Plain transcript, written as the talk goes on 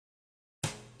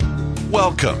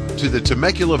Welcome to the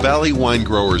Temecula Valley Wine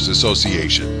Growers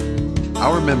Association.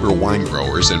 Our member wine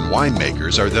growers and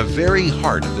winemakers are the very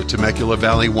heart of the Temecula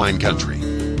Valley wine country.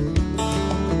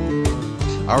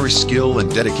 Our skill and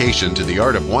dedication to the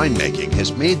art of winemaking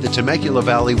has made the Temecula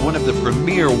Valley one of the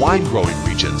premier wine growing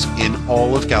regions in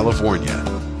all of California.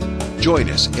 Join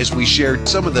us as we share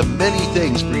some of the many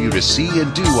things for you to see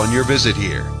and do on your visit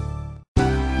here.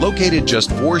 Located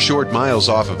just 4 short miles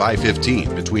off of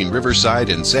I-15 between Riverside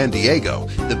and San Diego,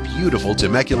 the beautiful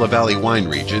Temecula Valley wine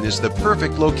region is the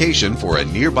perfect location for a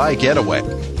nearby getaway.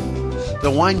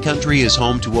 The wine country is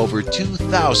home to over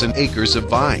 2,000 acres of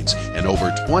vines and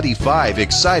over 25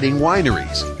 exciting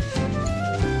wineries.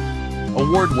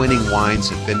 Award-winning wines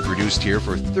have been produced here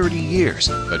for 30 years,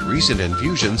 but recent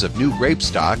infusions of new grape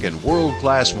stock and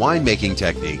world-class winemaking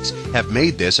techniques have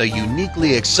made this a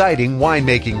uniquely exciting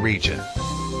winemaking region.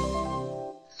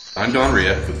 I'm Don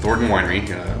Rhea with Thornton Winery.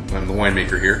 I'm the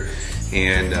winemaker here,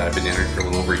 and I've been down here for a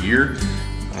little over a year.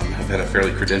 I've had a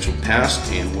fairly credentialed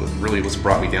past, and what's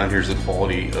brought me down here is the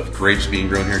quality of grapes being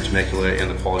grown here in Temecula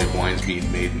and the quality of wines being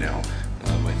made now.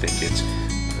 I think it's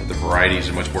the varieties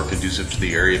are much more conducive to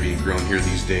the area being grown here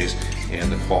these days, and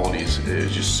the quality is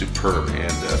just superb,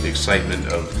 and the excitement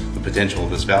of the potential of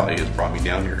this valley has brought me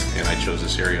down here, and I chose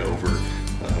this area over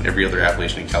every other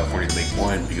appellation in California to make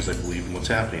wine because I believe in what's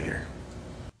happening here.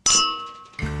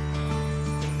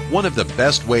 One of the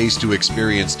best ways to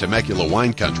experience Temecula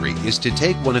wine country is to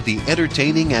take one of the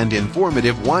entertaining and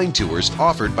informative wine tours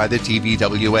offered by the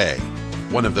TVWA.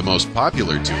 One of the most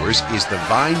popular tours is the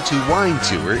Vine to Wine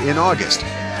Tour in August.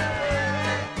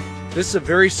 This is a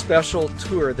very special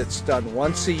tour that's done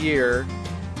once a year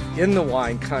in the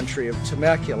wine country of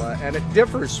Temecula, and it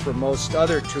differs from most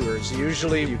other tours.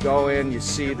 Usually you go in, you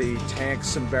see the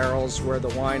tanks and barrels where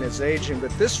the wine is aging,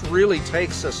 but this really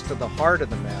takes us to the heart of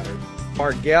the matter.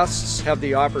 Our guests have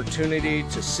the opportunity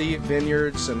to see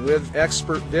vineyards, and with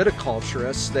expert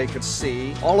viticulturists they can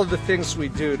see all of the things we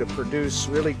do to produce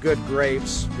really good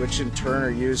grapes, which in turn are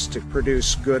used to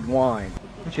produce good wine.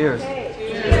 Cheers.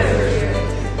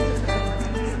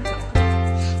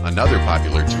 Another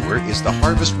popular tour is the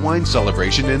Harvest Wine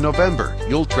Celebration in November.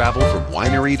 You'll travel from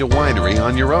winery to winery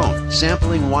on your own,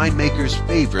 sampling winemakers'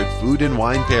 favorite food and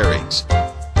wine pairings.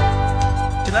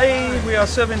 Today we are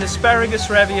serving asparagus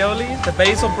ravioli, the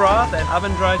basil broth, and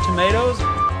oven-dried tomatoes.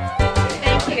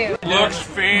 Thank you. Looks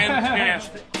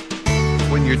fantastic.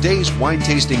 When your day's wine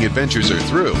tasting adventures are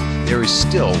through, there is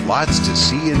still lots to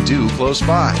see and do close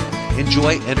by.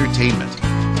 Enjoy entertainment,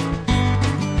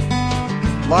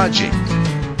 lodging,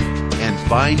 and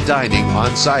fine dining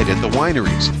on site at the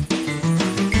wineries.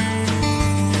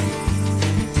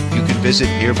 You can visit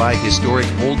nearby historic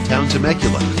Old Town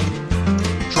Temecula.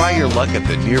 Try your luck at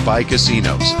the nearby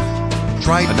casinos.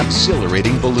 Try an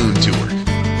exhilarating balloon tour.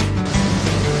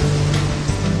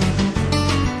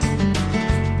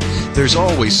 There's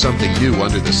always something new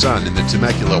under the sun in the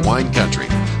Temecula wine country.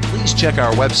 Please check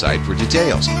our website for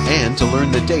details and to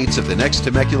learn the dates of the next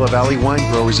Temecula Valley Wine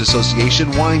Growers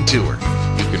Association wine tour.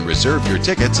 You can reserve your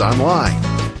tickets online.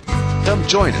 Come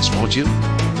join us, won't you?